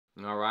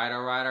All right,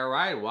 all right, all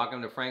right.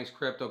 Welcome to Frank's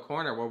Crypto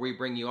Corner, where we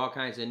bring you all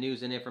kinds of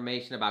news and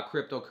information about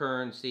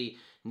cryptocurrency,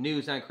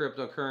 news on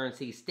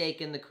cryptocurrency,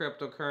 staking the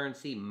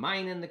cryptocurrency,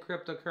 mining the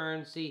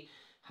cryptocurrency,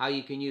 how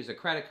you can use a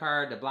credit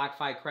card, the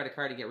BlockFi credit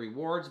card, to get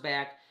rewards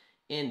back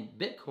in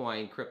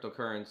Bitcoin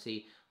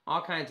cryptocurrency,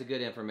 all kinds of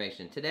good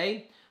information.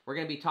 Today, we're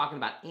going to be talking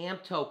about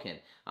AMP token.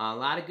 A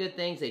lot of good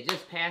things. They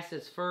just passed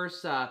its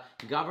first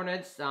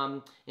governance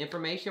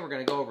information. We're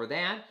going to go over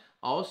that.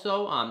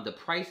 Also, the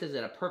price is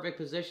at a perfect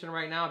position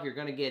right now if you're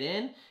going to get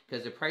in,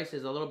 because the price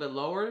is a little bit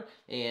lower,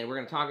 and we're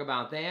going to talk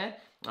about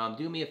that.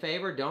 Do me a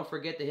favor, don't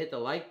forget to hit the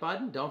like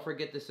button, don't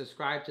forget to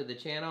subscribe to the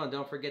channel, and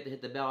don't forget to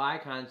hit the bell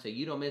icon so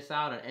you don't miss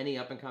out on any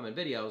up-and-coming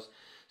videos.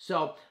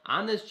 So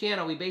on this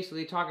channel, we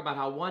basically talk about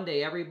how one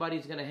day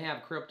everybody's going to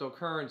have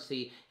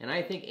cryptocurrency, and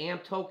I think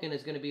AMP token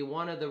is going to be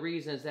one of the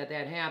reasons that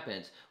that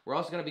happens. We're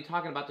also going to be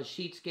talking about the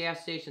Sheetz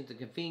gas stations, the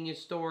convenience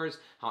stores,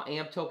 how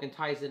AMP token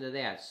ties into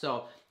that.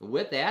 So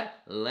with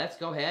that, let's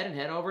go ahead and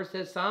head over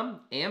to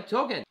some AMP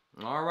token.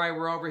 All right,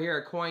 we're over here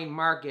at Coin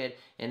Market,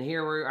 and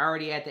here we're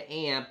already at the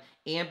AMP.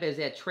 AMP is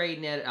at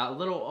trading at a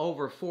little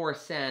over 4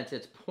 cents.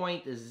 It's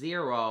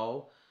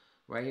 0.0.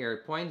 Right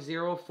here,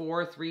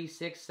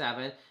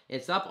 0.04367.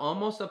 It's up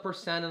almost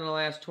 1% in the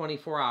last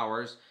 24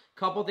 hours.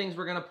 Couple things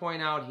we're going to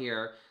point out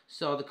here.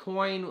 So the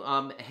coin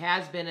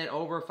has been at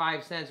over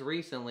 5 cents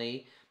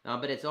recently,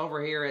 but it's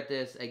over here at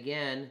this,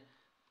 again,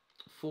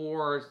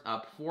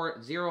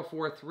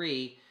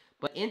 0.43.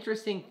 But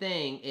interesting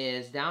thing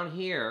is down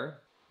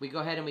here, we go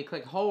ahead and we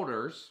click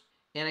holders.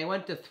 And I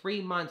went to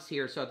 3 months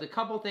here. So the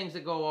couple things to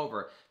go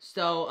over.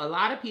 So a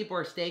lot of people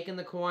are staking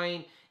the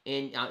coin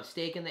and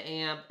staking the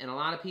AMP, and a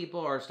lot of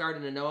people are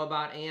starting to know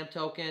about AMP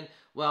token.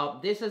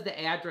 Well, this is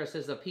the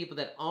addresses of people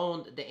that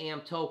owned the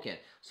AMP token.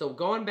 So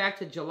going back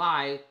to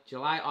July,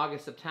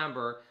 August,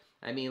 September,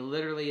 I mean,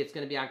 literally it's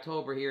going to be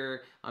October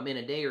here in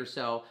a day or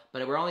so,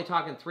 but we're only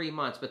talking 3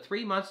 months. But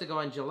 3 months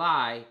ago in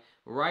July,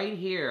 right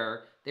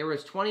here, there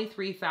was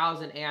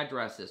 23,000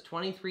 addresses,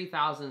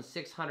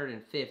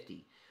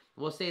 23,650.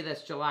 We'll say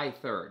that's July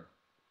 3rd.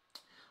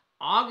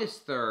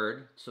 August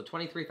 3rd, so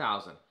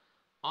 23,000.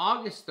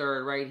 August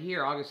 3rd, right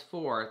here, August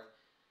 4th,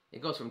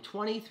 it goes from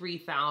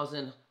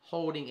 23,000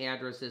 holding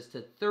addresses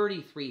to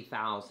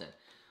 33,000.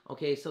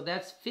 Okay, so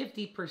that's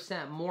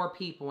 50% more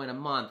people in a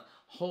month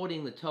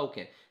holding the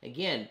token.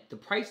 Again, the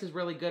price is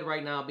really good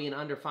right now, being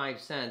under 5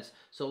 cents.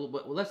 So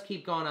let's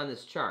keep going on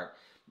this chart.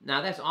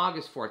 Now, that's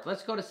August 4th.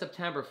 Let's go to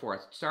September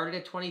 4th. Started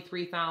at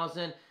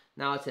 23,000.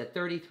 Now it's at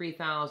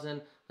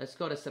 33,000. Let's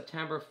go to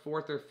September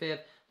 4th or 5th.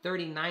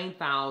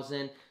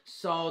 39,000.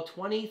 So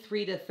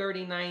 23 to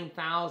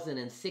 39,000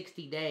 in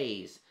 60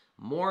 days.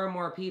 More and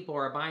more people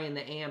are buying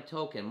the AMP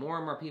token. More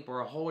and more people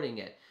are holding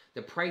it.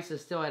 The price is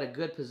still at a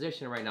good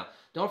position right now.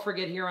 Don't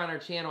forget, here on our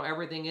channel,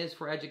 everything is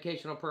for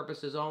educational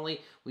purposes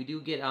only. We do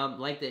get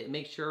like to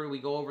make sure we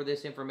go over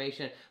this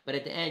information, but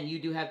at the end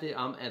you do have to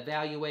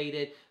evaluate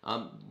it,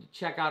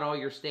 check out all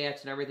your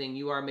stats and everything.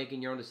 You are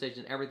making your own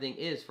decision. Everything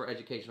is for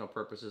educational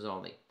purposes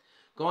only.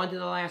 Go on to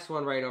the last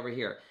one right over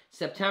here.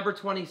 September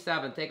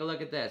 27th, take a look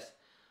at this.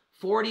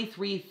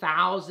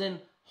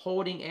 43,000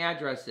 holding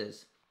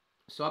addresses.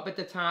 So up at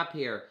the top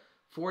here,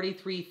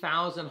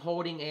 43,000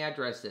 holding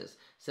addresses.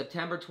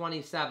 September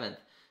 27th.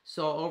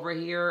 So over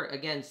here,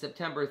 again,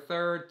 September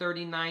 3rd,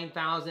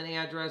 39,000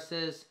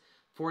 addresses,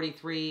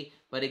 43.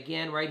 But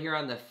again, right here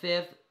on the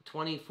 5th,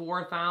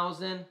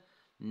 24,000.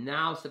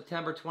 Now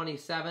September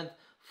 27th,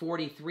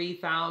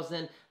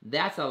 43,000.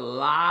 That's a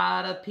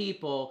lot of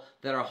people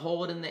that are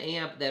holding the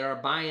AMP, that are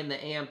buying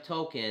the AMP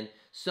token.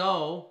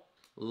 So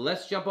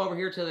let's jump over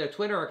here to their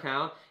Twitter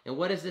account. And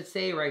what does it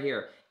say right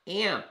here?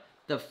 AMP,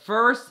 the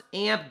first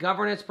AMP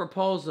governance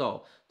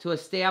proposal to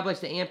establish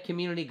the AMP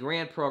Community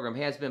Grant Program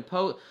has been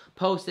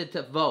posted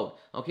to vote.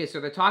 Okay, so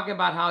they're talking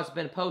about how it's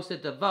been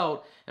posted to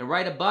vote. And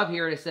right above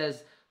here it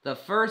says, the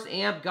first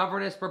AMP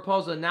governance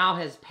proposal now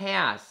has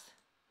passed.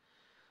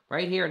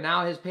 Right here,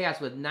 now has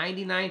passed with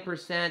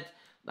 99%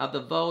 of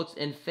the votes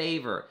in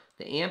favor.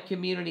 The AMP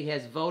community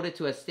has voted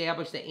to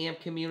establish the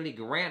AMP Community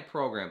Grant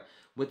Program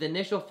with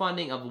initial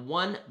funding of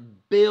 $1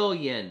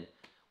 billion.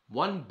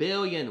 $1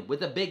 billion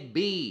with a big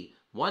B.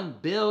 $1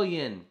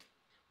 billion.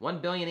 1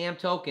 billion AMP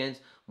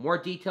tokens. More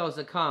details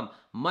to come.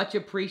 Much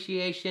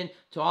appreciation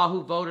to all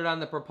who voted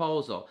on the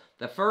proposal.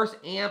 The first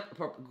AMP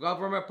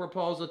government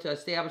proposal to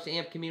establish the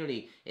AMP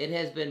community. It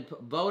has been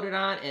voted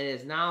on and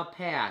is now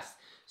passed.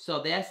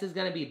 So this is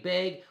going to be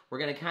big. We're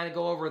going to kind of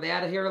go over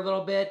that here a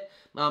little bit.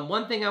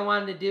 One thing I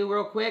wanted to do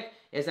real quick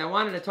is I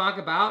wanted to talk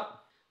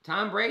about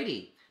Tom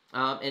Brady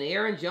and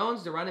Aaron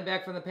Jones, the running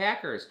back from the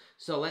Packers.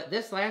 So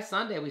this last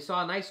Sunday, we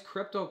saw a nice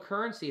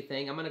cryptocurrency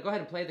thing. I'm going to go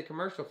ahead and play the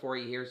commercial for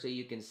you here so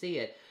you can see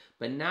it.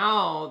 But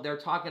now they're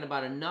talking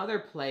about another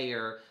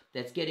player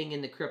that's getting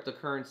into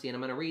cryptocurrency, and I'm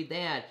going to read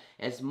that.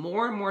 As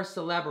more and more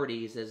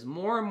celebrities, as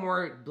more and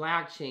more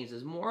blockchains,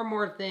 as more and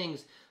more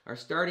things are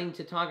starting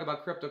to talk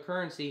about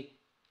cryptocurrency,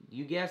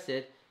 you guessed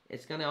it,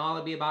 it's going to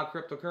all be about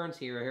cryptocurrency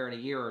here in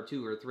a year or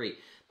 2 or 3.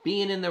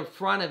 being in the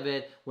front of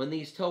it when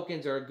these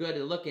tokens are good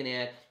at looking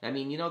at. I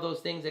mean, you know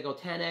those things that go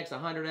 10x,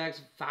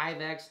 100x,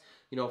 5x,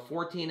 you know,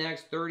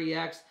 14x,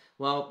 30x.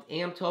 Well,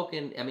 AM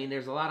token, I mean,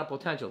 there's a lot of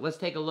potential. Let's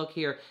take a look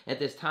here at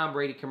this Tom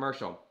Brady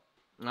commercial.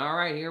 All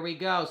right, here we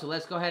go. So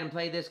let's go ahead and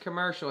play this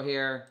commercial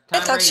here.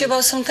 Can I talk to you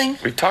about something?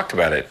 We talked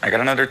about it. I got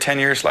another 10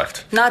 years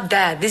left. Not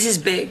that. This is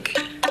big.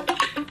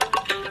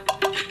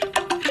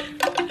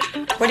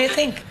 What do you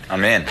think?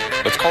 I'm in.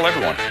 Let's call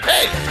everyone.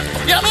 Hey,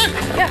 yeah, I'm in.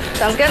 Yeah,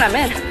 sounds good. I'm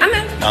in. I'm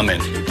in. I'm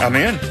in. I'm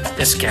in.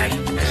 This guy.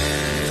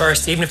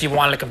 First, even if you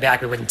wanted to come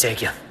back, we wouldn't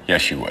take you.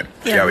 Yes, you would.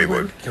 Yeah, we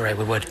would. You're right,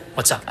 we would.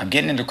 What's up? I'm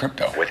getting into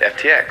crypto. With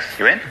FTX.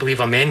 You in? I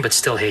believe I'm in, but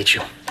still hate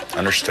you.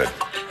 Understood.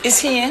 Is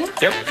he in?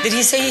 Yep. Did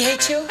he say he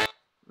hates you?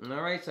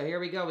 All right, so here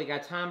we go. We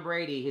got Tom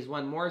Brady. He's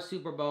won more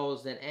Super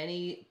Bowls than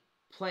any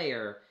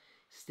player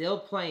still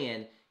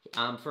playing.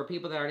 For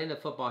people that aren't into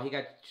football, he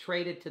got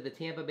traded to the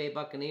Tampa Bay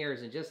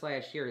Buccaneers, and just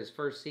last year, his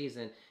first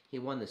season, he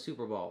won the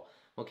Super Bowl.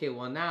 Okay,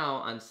 well now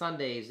on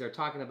Sundays, they're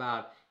talking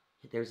about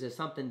there's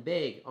something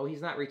big. Oh,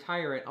 he's not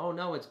retiring. Oh,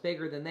 no, it's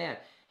bigger than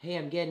that. Hey,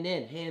 I'm getting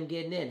in. Hey, I'm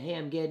getting in. Hey,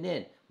 I'm getting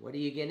in. What are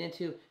you getting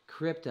into?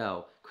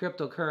 Crypto.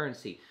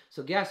 Cryptocurrency.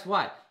 So guess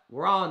what?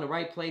 We're all in the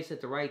right place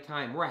at the right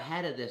time. We're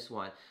ahead of this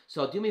one.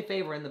 So do me a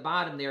favor, in the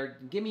bottom there,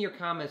 give me your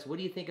comments. What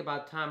do you think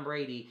about Tom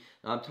Brady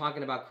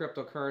talking about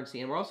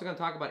cryptocurrency? And we're also going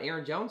to talk about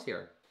Aaron Jones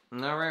here. All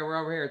right, we're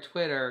over here at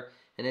Twitter,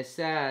 and it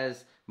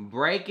says,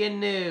 breaking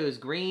news,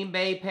 Green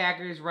Bay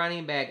Packers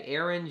running back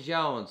Aaron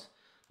Jones.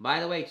 By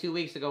the way, 2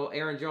 weeks ago,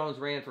 Aaron Jones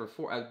ran for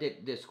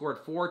scored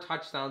 4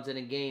 touchdowns in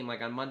a game,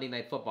 like on Monday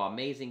Night Football.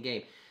 Amazing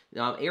game.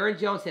 Aaron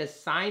Jones has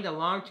signed a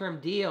long-term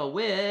deal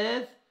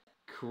with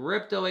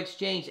crypto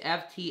exchange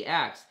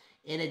FTX.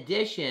 In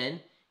addition,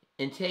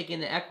 in taking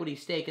the equity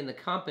stake in the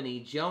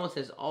company, Jones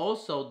has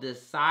also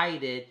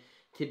decided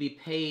to be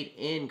paid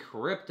in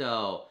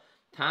crypto.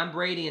 Tom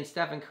Brady and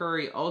Stephen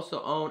Curry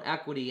also own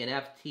equity in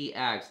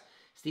FTX.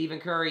 Stephen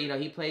Curry, you know,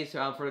 he plays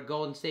for the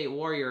Golden State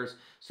Warriors.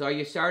 So are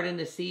you starting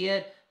to see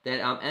it? That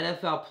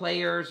NFL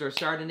players are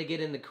starting to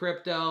get into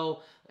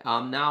crypto.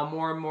 Now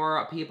more and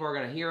more people are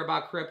going to hear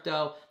about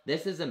crypto.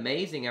 This is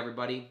amazing,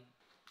 everybody.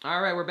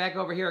 All right, we're back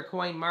over here at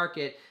Coin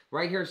Market.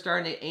 Right here,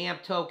 starting at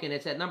AMP token.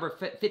 It's at number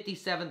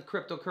 57th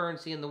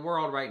cryptocurrency in the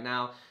world right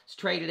now. It's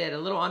traded at a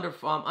little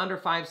under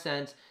 5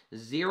 cents,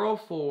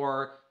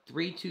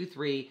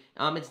 0.4323.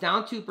 It's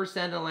down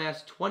 2% in the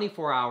last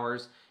 24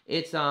 hours.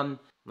 It's all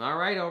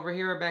right, over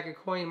here back at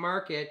Coin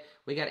Market,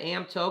 we got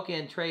AMP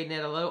token trading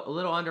at a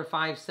little under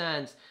 5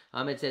 cents.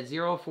 It's at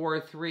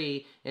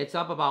 0.43. It's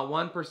up about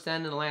 1%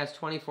 in the last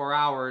 24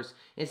 hours.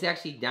 It's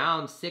actually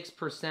down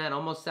 6%,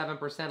 almost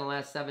 7% in the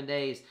last 7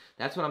 days.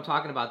 That's what I'm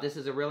talking about. This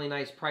is a really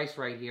nice price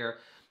right here.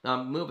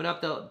 Moving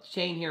up the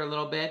chain here a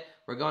little bit,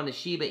 we're going to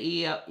Shiba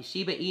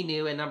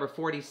Inu at number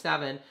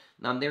 47.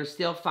 There's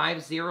still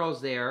 5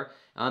 zeros there.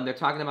 They're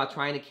talking about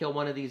trying to kill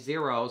one of these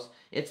zeros.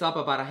 It's up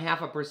about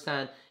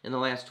 0.5% in the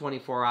last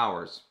 24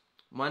 hours.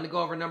 Wanted to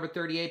go over number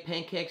 38,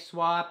 Pancake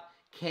Swap,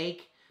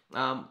 Cake,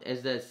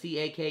 as the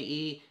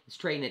CAKE. It's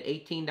trading at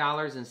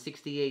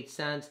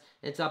 $18.68.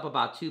 It's up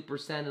about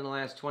 2% in the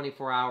last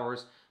 24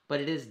 hours, but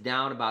it is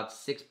down about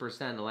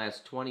 6% in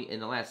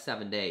the last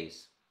 7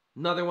 days.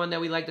 Another one that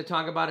we like to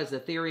talk about is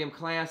Ethereum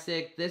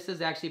Classic. This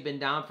has actually been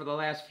down for the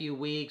last few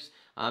weeks.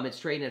 It's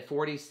trading at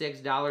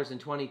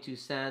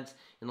 $46.22.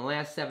 In the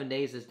last 7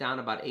 days, it's down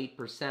about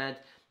 8%.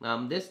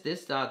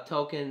 This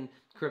token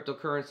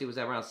cryptocurrency was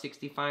at around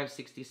 $65,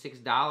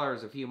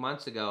 $66 a few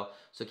months ago.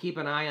 So keep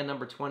an eye on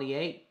number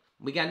 28.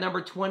 We got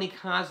number 20,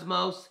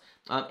 Cosmos,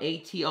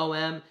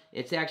 ATOM.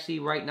 It's actually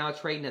right now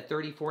trading at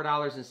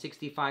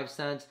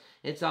 $34.65.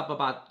 It's up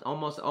about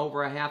almost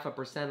over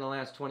 0.5% in the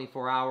last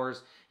 24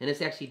 hours. And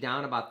it's actually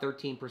down about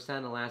 13%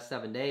 in the last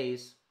 7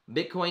 days.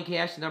 Bitcoin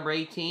Cash, number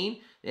 18.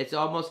 It's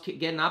almost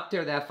getting up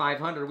there, that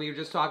 500. We were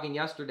just talking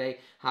yesterday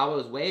how it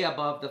was way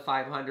above the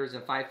 500s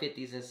and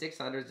 550s and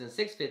 600s and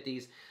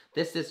 650s.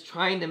 This is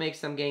trying to make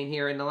some gain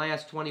here. In the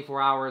last 24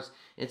 hours,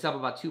 it's up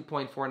about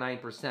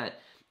 2.49%.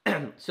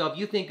 So if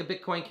you think a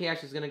Bitcoin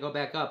Cash is going to go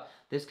back up,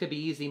 this could be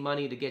easy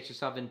money to get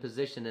yourself in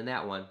position in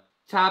that one.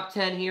 Top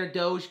 10 here,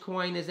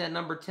 Dogecoin is at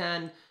number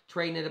 10,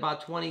 trading at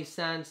about 20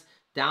 cents,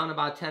 down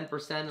about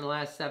 10% in the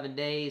last 7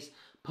 days.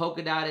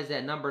 Polkadot is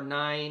at number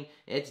 9.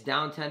 It's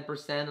down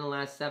 10% in the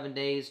last 7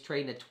 days,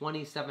 trading at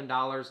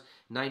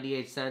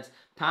 $27.98.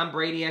 Tom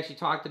Brady actually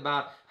talked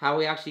about how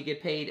he actually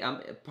get paid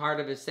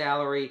part of his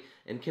salary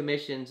and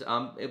commissions.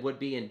 It would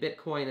be in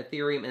Bitcoin,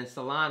 Ethereum, and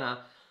Solana.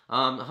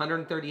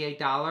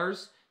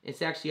 $138.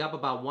 It's actually up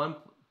about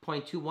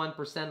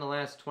 1.21% in the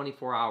last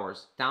 24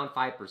 hours, down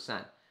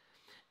 5%.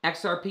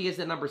 XRP is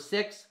at number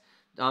 6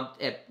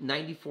 at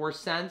 94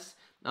 cents.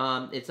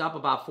 It's up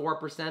about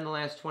 4% in the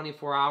last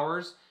 24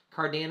 hours.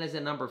 Cardano is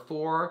at number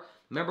 4.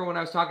 Remember when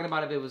I was talking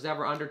about if it was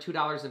ever under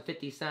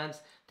 $2.50?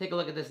 Take a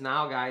look at this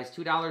now, guys.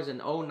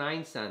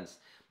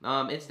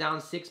 $2.09. It's down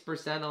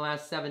 6% in the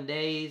last 7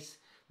 days.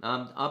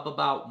 Up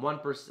about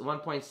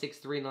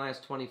 1.63 in the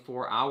last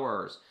 24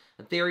 hours.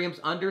 Ethereum's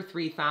under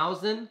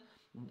 3,000.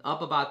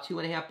 Up about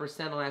 2.5%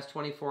 in the last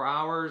 24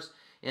 hours.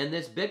 And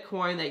this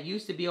Bitcoin that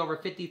used to be over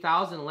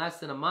 50,000 less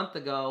than a month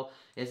ago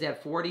is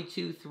at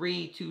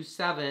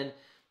 42,327,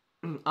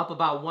 up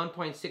about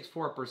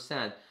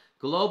 1.64%.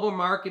 Global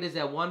market is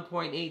at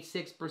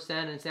 1.86%,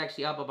 and it's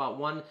actually up about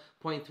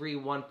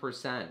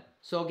 1.31%.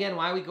 So again,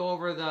 why we go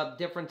over the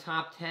different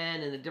top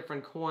 10 and the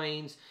different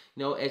coins,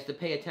 you know, as to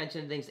pay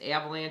attention to things.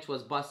 Avalanche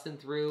was busting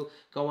through,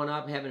 going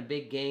up, having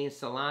big gains.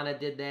 Solana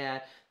did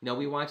that. You know,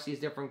 we watch these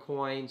different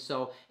coins.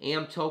 So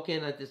AM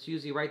token, that's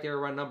usually right there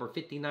around number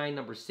 59,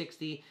 number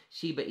 60.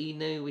 Shiba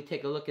Inu, we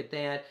take a look at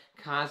that.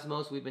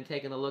 Cosmos, we've been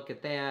taking a look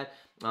at that.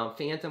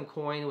 Phantom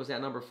coin was at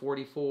number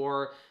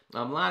 44.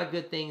 A lot of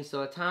good things.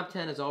 So the top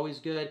 10 is always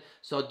good.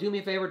 So do me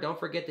a favor, don't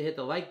forget to hit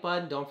the like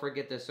button. Don't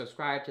forget to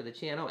subscribe to the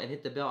channel and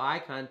hit the bell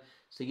icon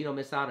so you don't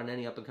miss out on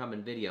any up and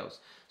coming videos.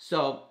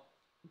 So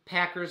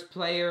Packers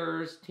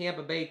players,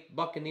 Tampa Bay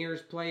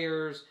Buccaneers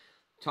players,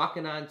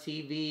 talking on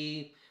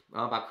TV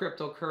about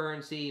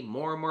cryptocurrency,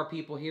 more and more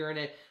people hearing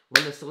it.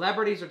 When the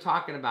celebrities are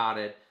talking about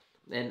it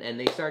and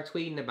they start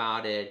tweeting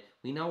about it,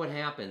 we know what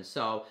happens.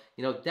 So,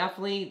 you know,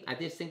 definitely, I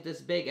just think this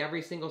is big.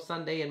 Every single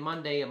Sunday and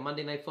Monday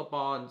Night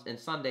Football and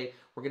Sunday,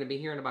 we're going to be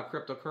hearing about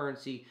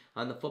cryptocurrency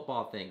on the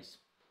football things.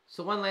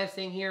 So one last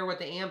thing here with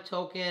the AMP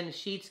token,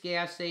 Sheetz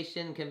gas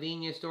station,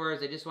 convenience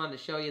stores. I just wanted to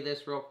show you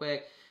this real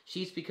quick.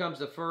 Sheetz becomes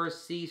the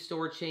first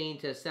C-store chain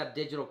to accept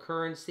digital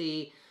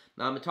currency.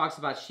 It talks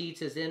about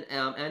Sheetz is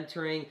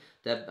entering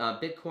the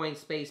Bitcoin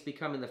space,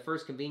 becoming the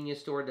first convenience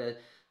store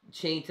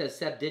chain to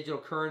accept digital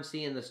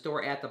currency in the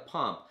store at the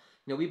pump.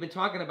 You know, we've been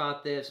talking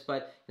about this,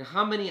 but you know,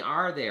 how many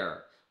are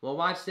there? Well,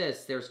 watch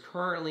this. There's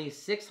currently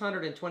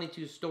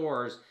 622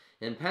 stores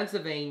in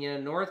Pennsylvania,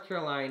 North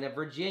Carolina,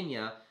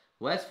 Virginia,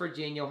 West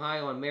Virginia,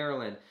 Ohio, and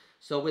Maryland.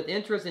 So with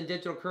interest in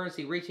digital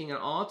currency reaching an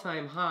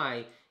all-time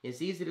high,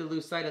 it's easy to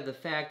lose sight of the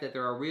fact that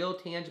there are real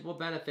tangible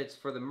benefits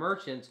for the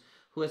merchants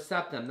who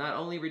accept them, not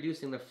only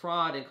reducing the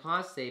fraud and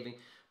cost saving,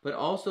 but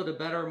also to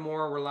better,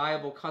 more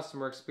reliable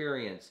customer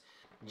experience.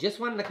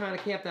 Just wanted to kind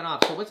of cap that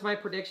off. So what's my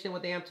prediction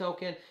with the AMP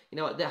token? You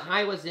know, the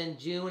high was in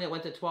June. It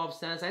went to 12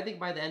 cents. I think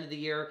by the end of the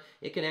year,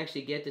 it can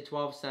actually get to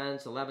 12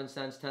 cents, 11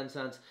 cents, 10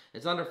 cents.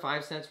 It's under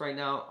 5 cents right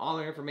now. All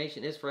our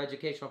information is for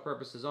educational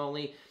purposes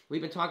only.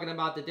 We've been talking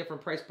about the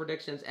different price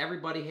predictions.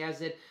 Everybody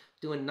has it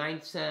doing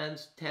 9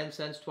 cents, 10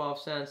 cents,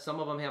 12 cents. Some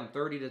of them have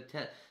 30 to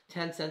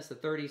 10 cents to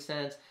 30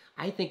 cents.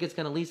 I think it's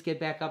going to at least get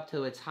back up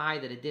to its high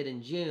that it did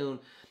in June.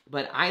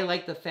 But I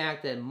like the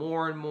fact that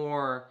more and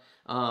more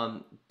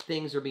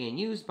things are being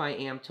used by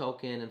AMP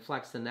token and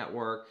Flex the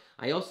network.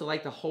 I also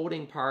like the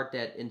holding part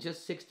that in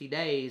just 60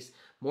 days,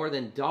 more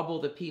than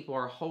double the people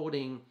are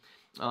holding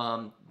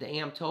the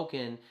AMP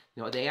token,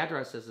 you know, the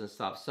addresses and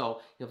stuff. So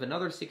if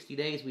another 60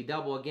 days we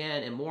double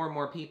again and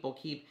more people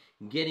keep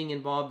getting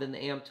involved in the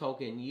AMP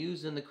token,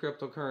 using the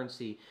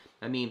cryptocurrency,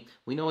 I mean,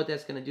 we know what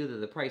that's going to do to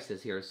the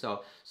prices here.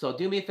 So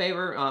do me a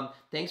favor.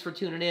 Thanks for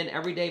tuning in.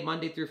 Every day,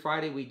 Monday through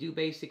Friday, we do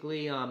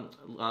basically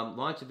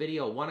launch a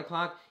video at 1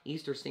 o'clock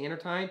Eastern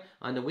Standard Time.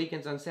 On the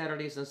weekends, on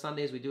Saturdays and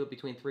Sundays, we do it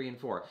between 3 and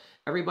 4.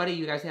 Everybody,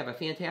 you guys have a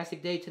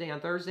fantastic day today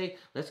on Thursday.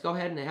 Let's go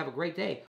ahead and have a great day.